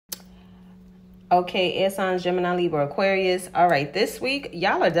Okay, air signs, Gemini, Libra, Aquarius. All right, this week,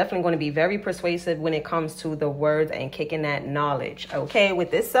 y'all are definitely going to be very persuasive when it comes to the words and kicking that knowledge. Okay,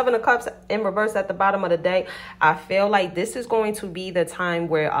 with this Seven of Cups in reverse at the bottom of the deck, I feel like this is going to be the time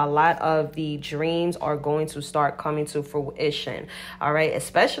where a lot of the dreams are going to start coming to fruition. All right,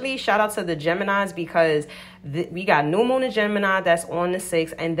 especially shout out to the Geminis, because we got new moon in Gemini that's on the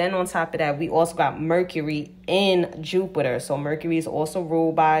 6th, and then on top of that, we also got Mercury in Jupiter. So Mercury is also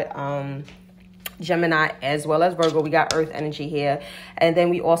ruled by Gemini as well as Virgo. We got earth energy here, and then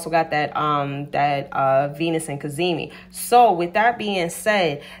we also got that Venus and Cazimi. So with that being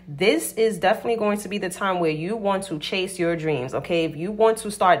said, this is definitely going to be the time where you want to chase your dreams. Okay, if you want to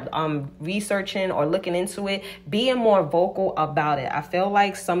start researching or looking into it, being more vocal about it. I feel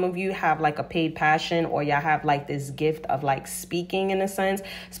like some of you have like a paid passion, or y'all have like this gift of like speaking in a sense,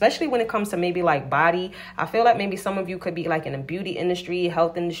 especially when it comes to maybe like body. I feel like maybe some of you could be like in the beauty industry,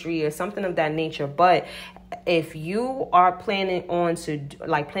 health industry, or something of that nature. But if you are planning on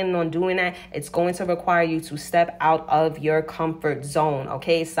doing that, it's going to require you to step out of your comfort zone.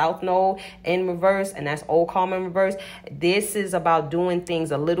 Okay, South Node in reverse, and that's Old Karma in reverse. This is about doing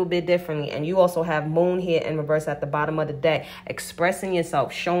things a little bit differently. And you also have Moon here in reverse at the bottom of the deck, expressing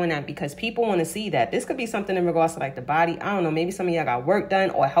yourself, showing that, because people want to see that. This could be something in regards to like the body. I don't know, maybe some of y'all got work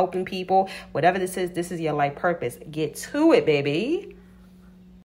done or helping people. Whatever this is your life purpose. Get to it, baby.